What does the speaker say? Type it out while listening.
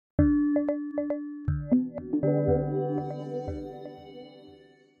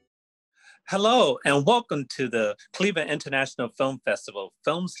Hello, and welcome to the Cleveland International Film Festival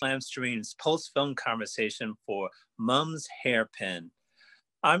Film Slam Streams post-film conversation for Mum's Hairpin.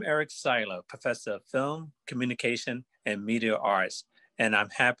 I'm Eric Siler, Professor of Film, Communication, and Media Arts, and I'm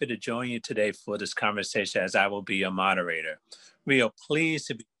happy to join you today for this conversation as I will be your moderator. We are pleased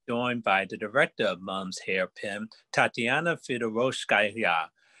to be joined by the director of Mum's Hairpin, Tatiana Fedorovskaya.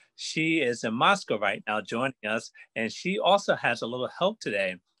 She is in Moscow right now joining us, and she also has a little help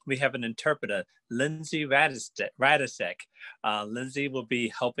today. We have an interpreter, Lindsay Radisek. Lindsay will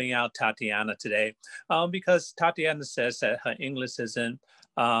be helping out Tatiana today because Tatiana says that her English isn't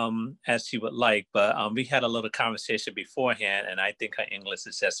as she would like, but we had a little conversation beforehand, and I think her English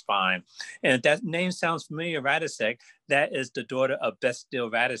is just fine. And if that name sounds familiar, Radisek, that is the daughter of Bestil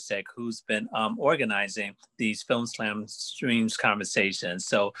Radisek, who's been organizing these Film Slam Streams conversations.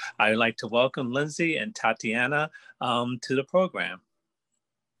 So I'd like to welcome Lindsay and Tatiana to the program.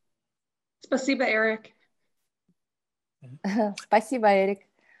 Спасибо, Эрик. Спасибо, Эрик.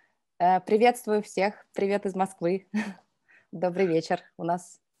 Приветствую всех. Привет из Москвы. Добрый вечер. У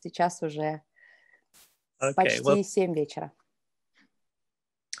нас сейчас уже почти 7 вечера.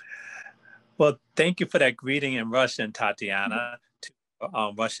 Well, thank you for that greeting in Russian, Tatiana,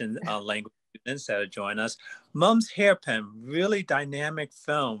 to Russian language students that are joining us. Mum's Hairpin, really dynamic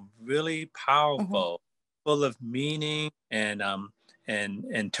film, really powerful, full of meaning and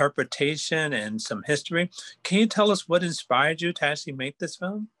interpretation and some history. Can you tell us what inspired you to actually make this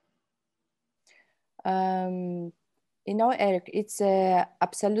film? You know, Eric, it's a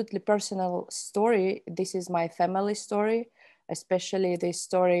absolutely personal story. This is my family story, especially the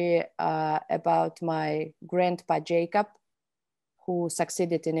story about my grandpa Jacob, who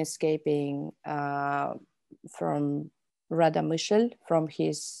succeeded in escaping from Radomyshl, from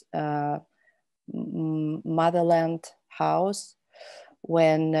his motherland house,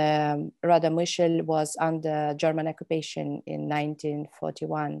 when Radomyshl was under German occupation in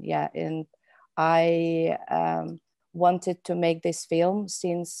 1941. Yeah, and I wanted to make this film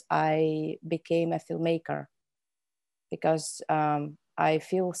since I became a filmmaker, because I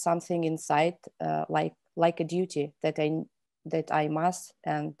feel something inside, like a duty that I must,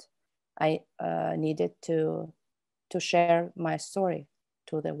 and I needed to share my story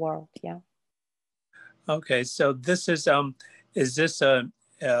to the world. Yeah. Okay, so this is this a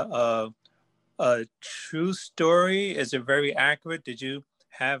true story? Is it very accurate? Did you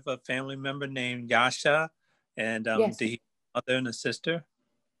have a family member named Yasha, and yes. did he have a mother and a sister?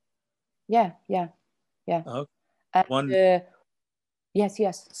 Yeah. Okay. And,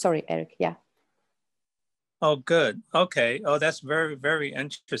 yes. Sorry, Eric. Yeah. Oh, good. Okay. Oh, that's very, very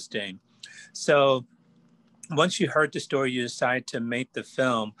interesting. So, once you heard the story, you decided to make the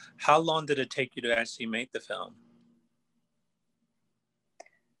film. How long did it take you to actually make the film?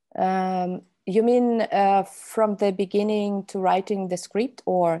 You mean from the beginning to writing the script,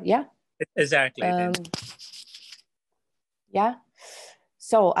 or yeah? Exactly. Yeah.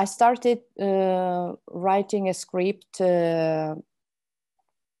 So I started writing a script on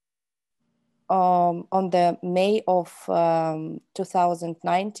the May of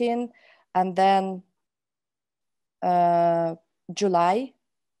 2019, and then July,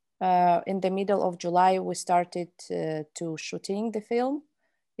 in the middle of July, we started to shooting the film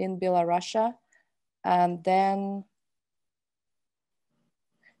in Belarus, and then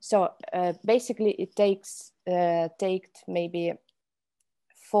so basically it takes maybe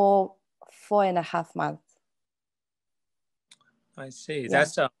 4.5 months. I see. Yeah,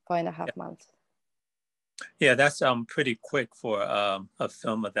 that's 4.5 months. Yeah, that's pretty quick for a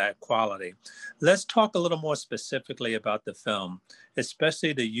film of that quality. Let's talk a little more specifically about the film,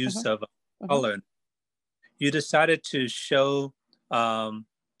 especially the use of color. You decided to show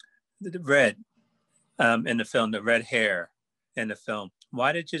the red in the film, the red hair in the film.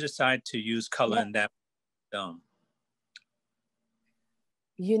 Why did you decide to use color in that film?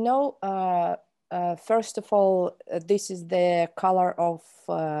 You know, first of all, this is the color of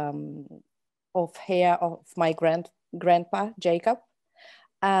hair of my grandpa Jacob,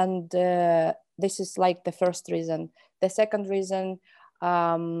 and this is like the first reason. The second reason,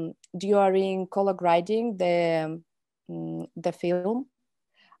 during color grading the film,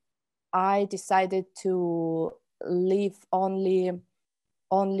 I decided to leave only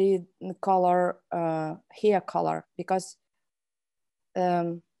color, hair color, because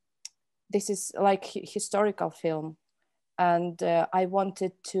this is like historical film, and I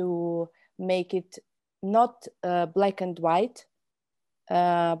wanted to make it not black and white,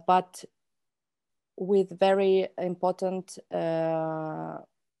 but with very important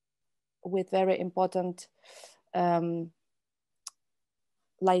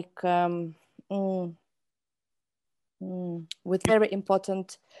like with very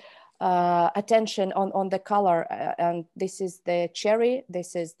important attention on the color, and this is the cherry,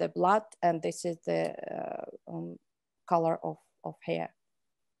 this is the blood, and this is the color of hair.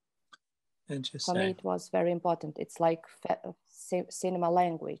 Interesting. For me, it was very important. It's like cinema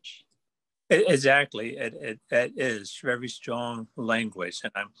language. Exactly, it is very strong language,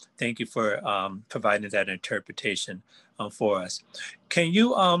 and thank you for providing that interpretation for us. Can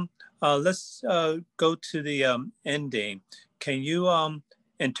you let's go to the ending. Can you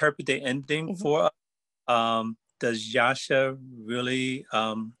interpret the ending for us? Does Yasha really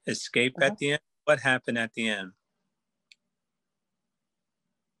escape at the end? What happened at the end?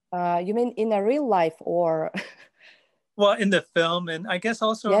 You mean in a real life or? Well, in the film, and I guess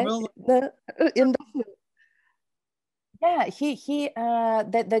also in real life. In the film. Yeah,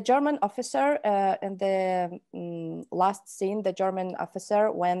 the German officer in the last scene, the German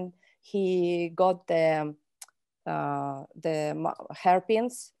officer, when he got the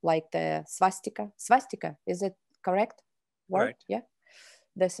hairpins, like the swastika, is it correct word? Right. Yeah,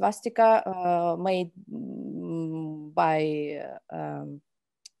 the swastika made by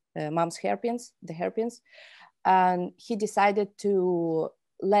mom's hairpins, the hairpins, and he decided to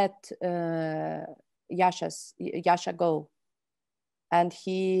let Yasha go, and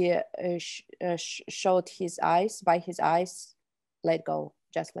he showed his eyes, by his eyes, let go,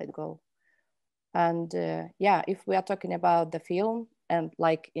 just let go. And yeah, if we are talking about the film and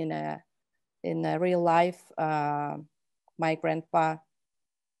like in a real life, my grandpa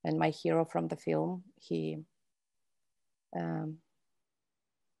and my hero from the film, he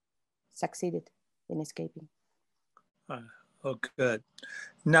succeeded in escaping. Oh, good.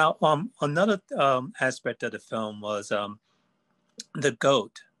 Now, another aspect of the film was the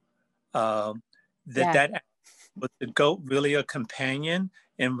goat. Was the goat really a companion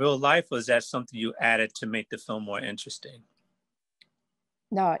in real life? Was that something you added to make the film more interesting?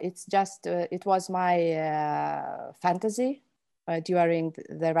 No, it's just it was my fantasy during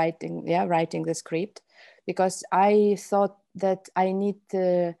the writing the script, because I thought that I need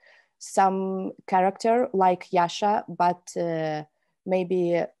some character like Yasha, but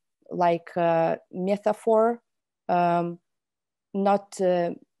maybe like a metaphor, not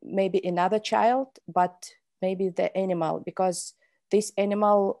maybe another child, but maybe the animal, because this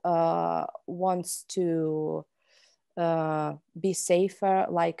animal wants to be safer,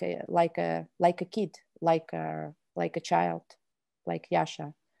 like a kid, like a child, like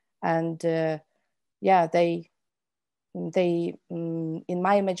Yasha. And yeah, they in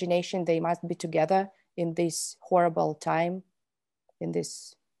my imagination, they must be together in this horrible time, in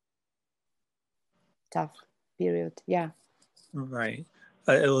this tough period. Yeah. Right.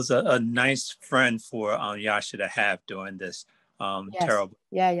 It was a nice friend for Yasha to have during this Yes. terrible.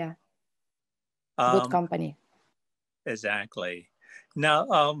 Yeah. Good company. Exactly.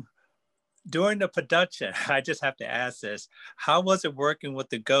 Now, during the production, I just have to ask this: how was it working with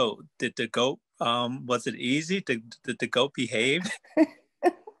the goat? Did the goat was it easy? Did the goat behave?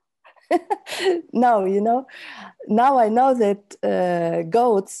 No, now I know that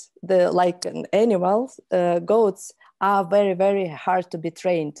goats, like animals, goats are very, very hard to be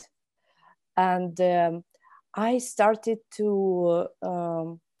trained. And I started to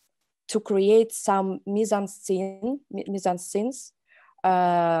create some mise-en-scenes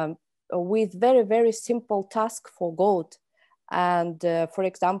with very, very simple task for goat. And for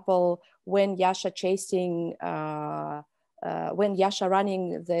example, when Yasha when Yasha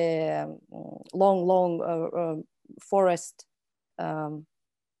running the long forest,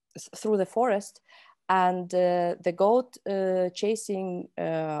 through the forest, and the goat chasing,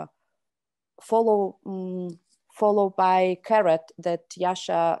 followed by carrot that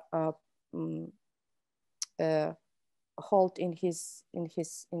Yasha hold in his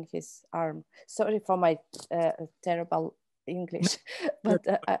arm. Sorry for my terrible English, but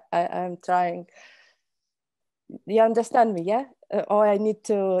I'm trying. You understand me, yeah? Or I need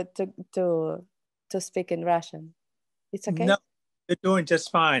to speak in Russian? It's okay? No, you're doing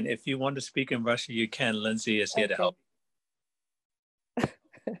just fine. If you want to speak in Russian, you can. Lindsay is here to help.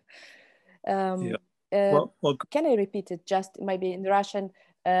 Can I repeat it just maybe in Russian?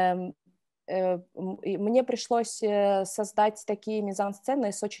 Мне пришлось создать такие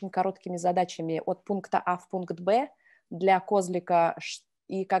мизансцены с очень короткими задачами от пункта А в пункт Б для козлика.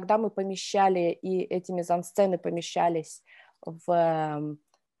 И когда мы помещали, и эти мизансцены помещались в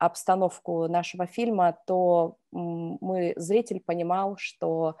обстановку нашего фильма, то зритель понимал,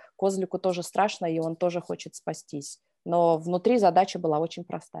 что козлику тоже страшно, и он тоже хочет спастись. Но внутри задача была очень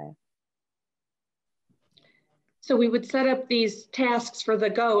простая. So we would set up these tasks for the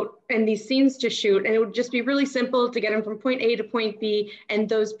goat and these scenes to shoot, and it would just be really simple to get him from point A to point B, and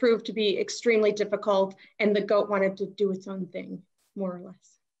those proved to be extremely difficult, and the goat wanted to do its own thing, more or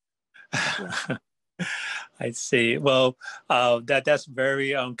less. Yeah. I see. Well, that's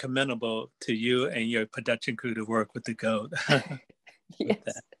very commendable to you and your production crew to work with the goat.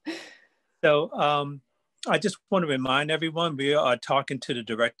 Yes. So I just want to remind everyone, we are talking to the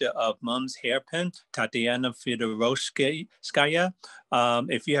director of Mom's Hairpin, Tatiana Fedorovskaya.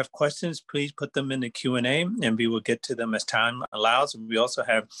 If you have questions, please put them in the Q&A and we will get to them as time allows. We also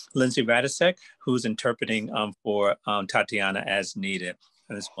have Lindsay Radisek, who's interpreting for Tatiana as needed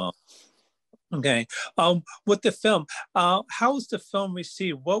as well. Okay. With the film, how was the film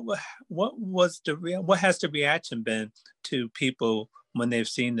received? What has the reaction been to people when they've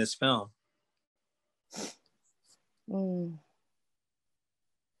seen this film? You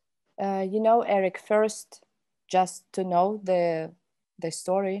know, Eric, first, just to know the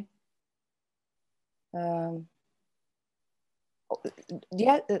story. Yeah,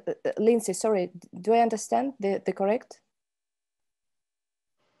 Lindsay, sorry, do I understand the correct?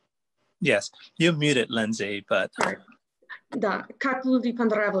 Yes, you're muted, Lindsay, but... Да, как люди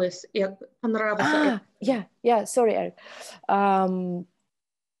понравилось? Yeah, sorry, Eric.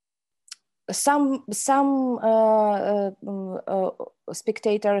 Some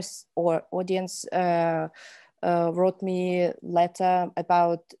spectators or audience wrote me letter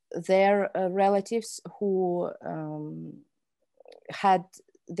about their relatives who had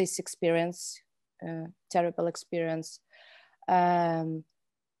this experience, terrible experience, and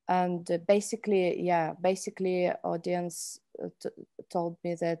basically audience told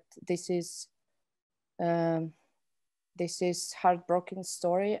me that this is heartbroken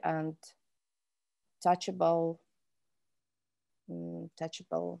story and touchable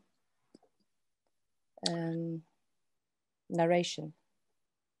narration.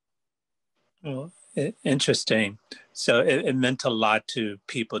 Well, interesting. So it meant a lot to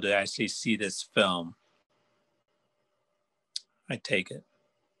people to actually see this film. I take it.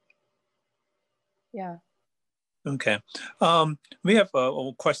 Yeah. Okay. We have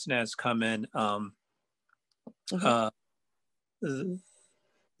a question that's come in.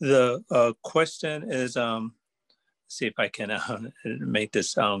 The question is, see if I can make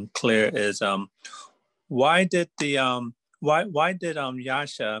this clear, is why did Yasha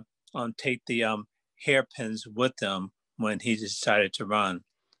take the hairpins with him when he decided to run?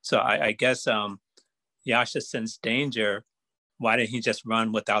 So I guess Yasha sensed danger. Why didn't he just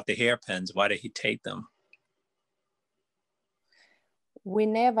run without the hairpins? Why did he take them? We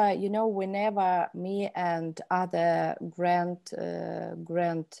never, me and other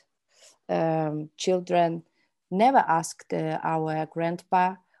children never asked our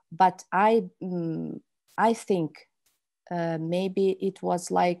grandpa, but I think maybe it was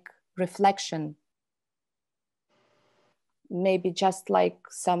like reflection, maybe just like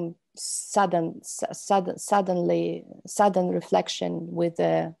some sudden reflection with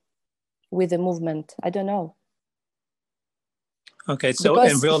the movement. I don't know. Okay, so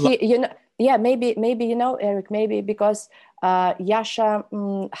because in real life, maybe Eric, maybe because Yasha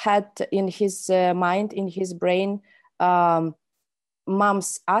had in his mind, in his brain,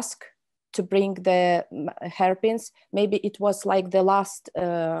 mom's ask to bring the hairpins. Maybe it was like the last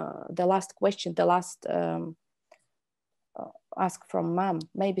question, the last ask from mom.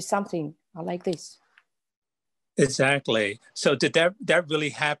 Maybe something like this. Exactly. So did that really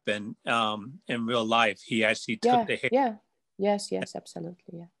happen in real life? He actually took the hair. Yeah. Yes,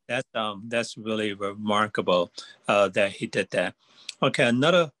 absolutely. Yeah. That's really remarkable that he did that. Okay,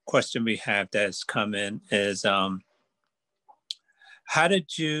 another question we have that's come in is how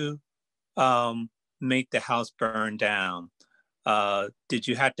did you make the house burn down? Did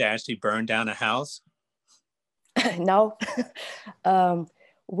you have to actually burn down a house? No.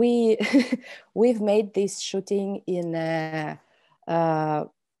 We've made this shooting in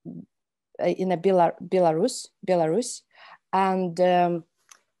Belarus. And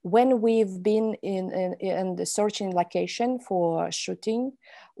when we've been in the searching location for shooting,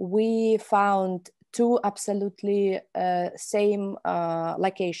 we found two absolutely same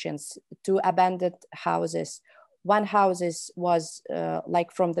locations, two abandoned houses. One house was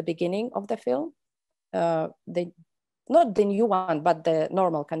like from the beginning of the film, not the new one, but the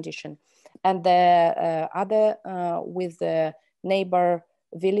normal condition. And the other with the neighbor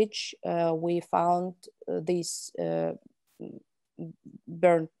village, we found this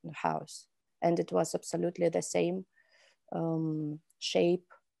burned house, and it was absolutely the same shape,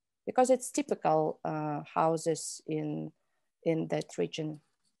 because it's typical houses in that region.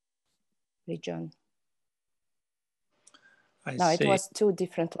 I No, see. it was 2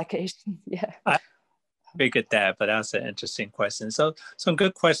 different locations. Yeah. I figured that, but that's an interesting question. So some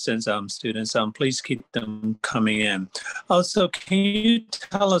good questions, students. Please keep them coming in. Also, can you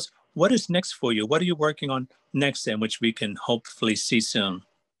tell us what is next for you? What are you working on next, and which we can hopefully see soon?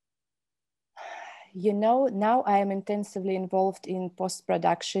 You know, now I am intensively involved in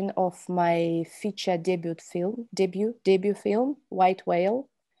post-production of my feature debut film, White Whale.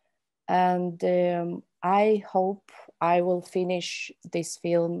 And I hope I will finish this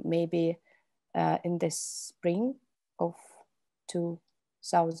film maybe in the spring of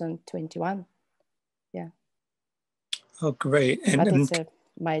 2021. Yeah. Oh, great. But it's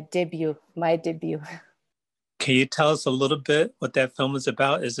my debut. Can you tell us a little bit what that film is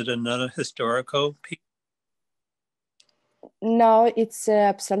about? Is it another historical piece? No, it's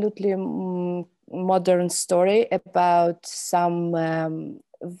absolutely modern story about some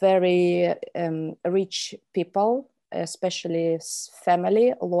very rich people, especially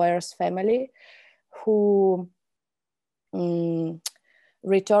lawyers' family, who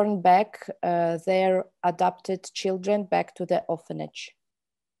return back their adopted children back to the orphanage.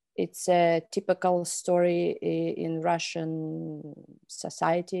 It's a typical story in Russian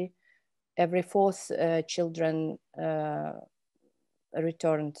society. Every 4th children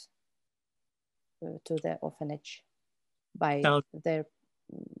returned to the orphanage by their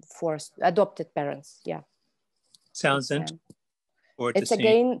forced adopted parents. Yeah. Sounds interesting. It's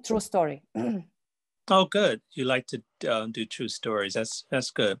again true story. Oh, good. You like to do true stories.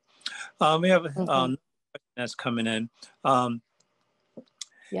 That's good. We have a question that's coming in.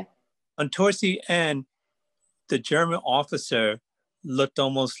 Yeah. And towards the end, the German officer looked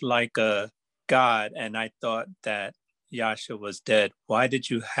almost like a god, and I thought that Yasha was dead. Why did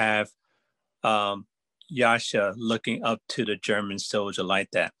you have Yasha looking up to the German soldier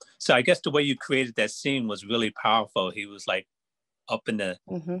like that? So I guess the way you created that scene was really powerful. He was like up in the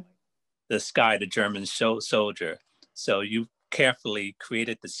sky, the German soldier. So you carefully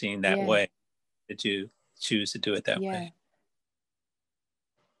created the scene that way. Did you choose to do it that way?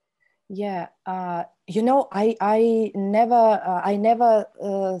 Yeah, you know, I never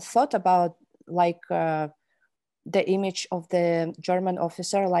thought about like the image of the German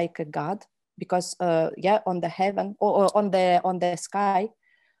officer like a god, because on the heaven or on the sky,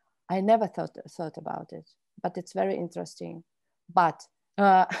 I never thought about it. But it's very interesting. But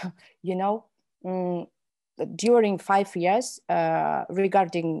you know, during 5 years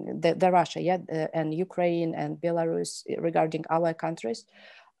regarding the Russia, and Ukraine and Belarus, regarding our countries.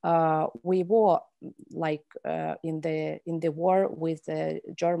 We were like in the war with the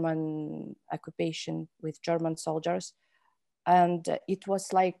German occupation, with German soldiers, and it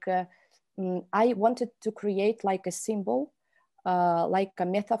was like I wanted to create like a symbol, like a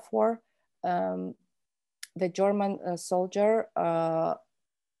metaphor, the German soldier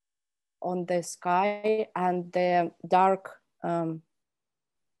on the sky and the dark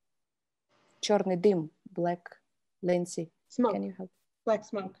черный дым, black, Lindsay, smoke. Can you help? Black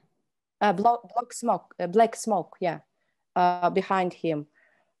smoke. Black smoke, yeah, behind him.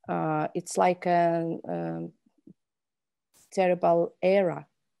 It's like a terrible era.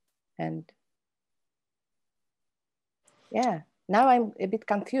 And yeah, now I'm a bit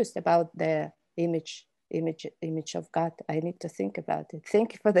confused about the image of God. I need to think about it.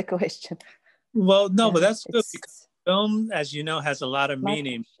 Thank you for the question. Well, no, but that's good, because film, as you know, has a lot of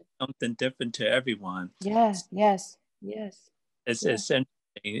meaning, something different to everyone. Yes. It's interesting,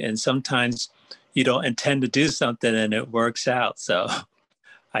 and sometimes you don't intend to do something and it works out. So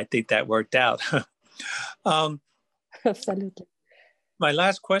I think that worked out. Absolutely. My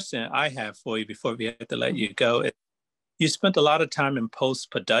last question I have for you before we have to let you go is, you spent a lot of time in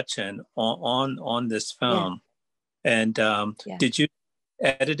post-production on this film. And did you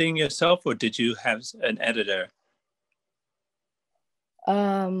editing yourself, or did you have an editor?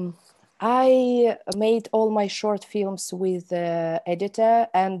 I made all my short films with the editor,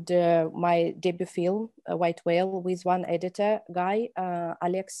 and my debut film, White Whale, with one editor guy,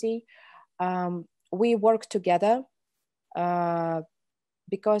 Alexei. We worked together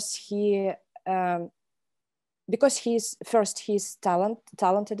because he's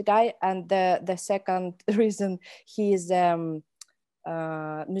talented guy, and the second reason, he is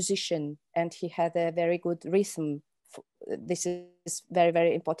musician, and he had a very good rhythm. This is very,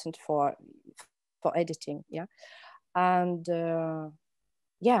 very important for editing, and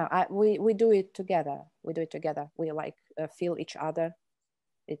we do it together. We like feel each other.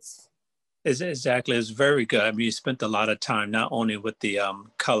 Exactly. It's very good. I mean, you spent a lot of time not only with the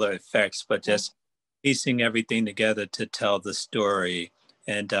color effects, but just piecing everything together to tell the story.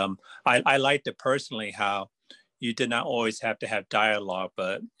 And I liked it personally, how you did not always have to have dialogue,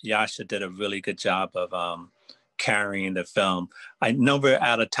 but Yasha did a really good job of carrying the film. I know we're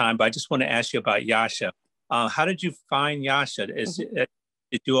out of time, but I just want to ask you about Yasha. How did you find Yasha?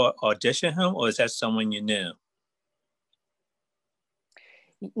 Did you audition him, or is that someone you knew?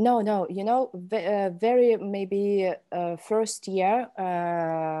 No, you know, very maybe first year,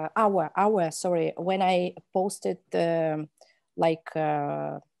 sorry, when I posted like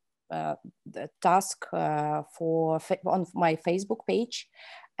the task on my Facebook page,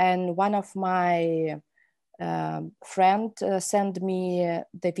 and one of my friend sent me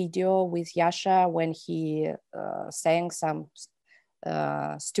the video with Yasha when he sang some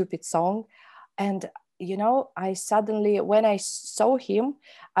stupid song, and you know, I suddenly, when I saw him,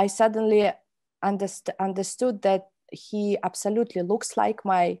 I suddenly understood that he absolutely looks like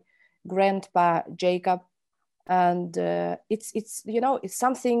my grandpa Jacob, and it's you know, it's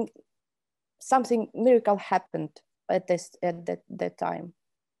something miracle happened at that time.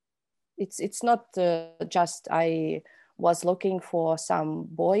 It's not just I was looking for some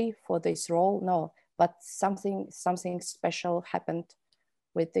boy for this role, no, but something special happened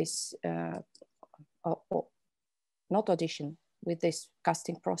with this not audition, with this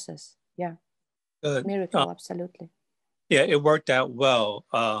casting process. Yeah. Good. Miracle, absolutely. Yeah, it worked out well.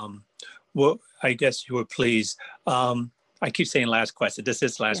 Well, I guess you were pleased. I keep saying last question. This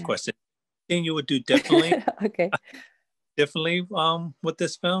is last question. Anything you would do differently? Okay. Differently with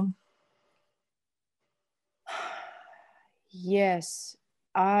this film? Yes,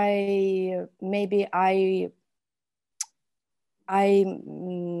 I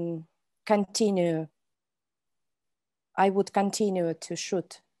would continue to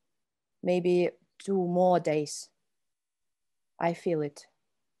shoot maybe 2 more days. I feel it,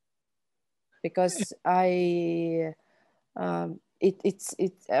 because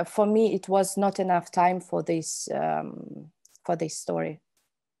for me it was not enough time for this story.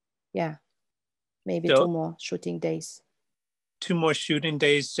 Yeah, maybe 2 more shooting days. 2 more shooting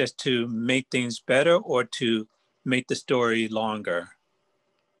days just to make things better, or to make the story longer?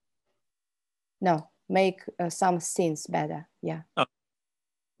 No, make some scenes better. Yeah.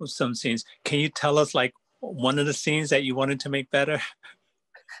 Some scenes. Can you tell us like one of the scenes that you wanted to make better?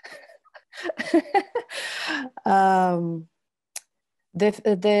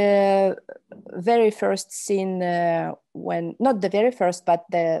 The very first scene, when, not the very first, but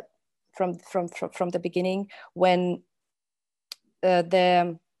from the beginning, when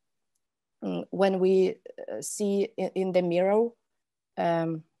when we see in the mirror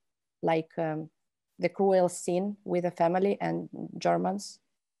the cruel scene with the family and Germans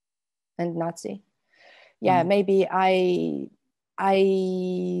and Nazi. Yeah, maybe I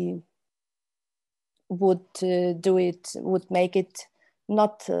would would make it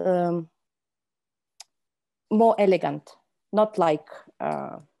not more elegant, not like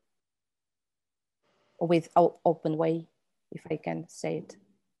with open way, if I can say it.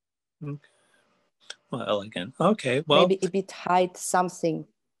 Okay. Well, elegant. Okay. Well, maybe a bit hide something.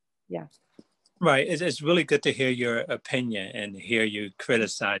 Yeah. Right. It's really good to hear your opinion and hear you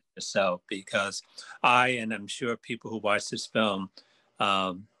criticize yourself, because and I'm sure people who watch this film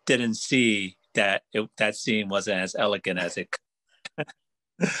didn't see that that scene wasn't as elegant as it could.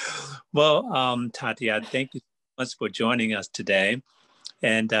 Well, Tatiana, thank you so much for joining us today.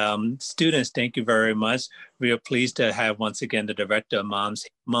 And students, thank you very much. We are pleased to have once again the director of Mom's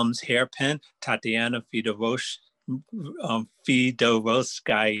Hairpin, Tatiana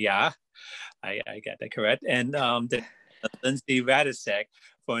Fedorovskaya. I got that correct. And Lindsay Radisek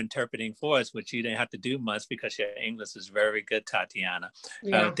for interpreting for us, which you didn't have to do much because your English is very good, Tatiana.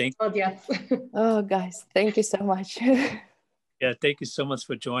 Yeah. Yes. Oh, guys, thank you so much. Yeah, thank you so much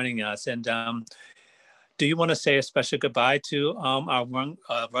for joining us. And do you want to say a special goodbye to our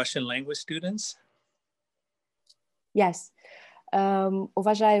Russian language students? Yes.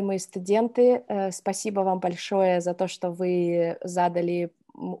 Уважаемые студенты, спасибо вам большое за то, что вы задали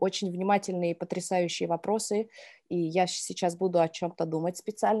очень внимательные и потрясающие вопросы. И я сейчас буду о чем-то думать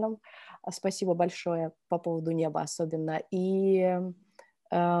специальном. Спасибо большое по поводу неба особенно. И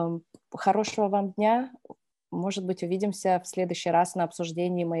хорошего вам дня. Может быть, увидимся в следующий раз на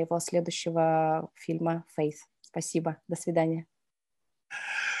обсуждении моего следующего фильма «Faith». Спасибо. До свидания.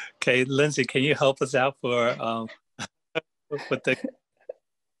 Okay, Lindsay, can you help us out for with the...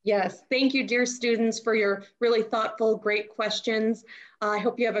 Yes, thank you, dear students, for your really thoughtful, great questions. I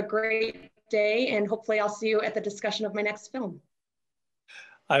hope you have a great day, and hopefully I'll see you at the discussion of my next film.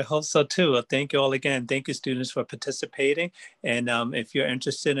 I hope so too. Well, thank you all again. Thank you, students, for participating. And if you're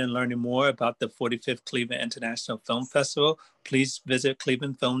interested in learning more about the 45th Cleveland International Film Festival, please visit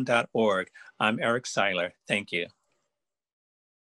clevelandfilm.org. I'm Eric Siler. Thank you.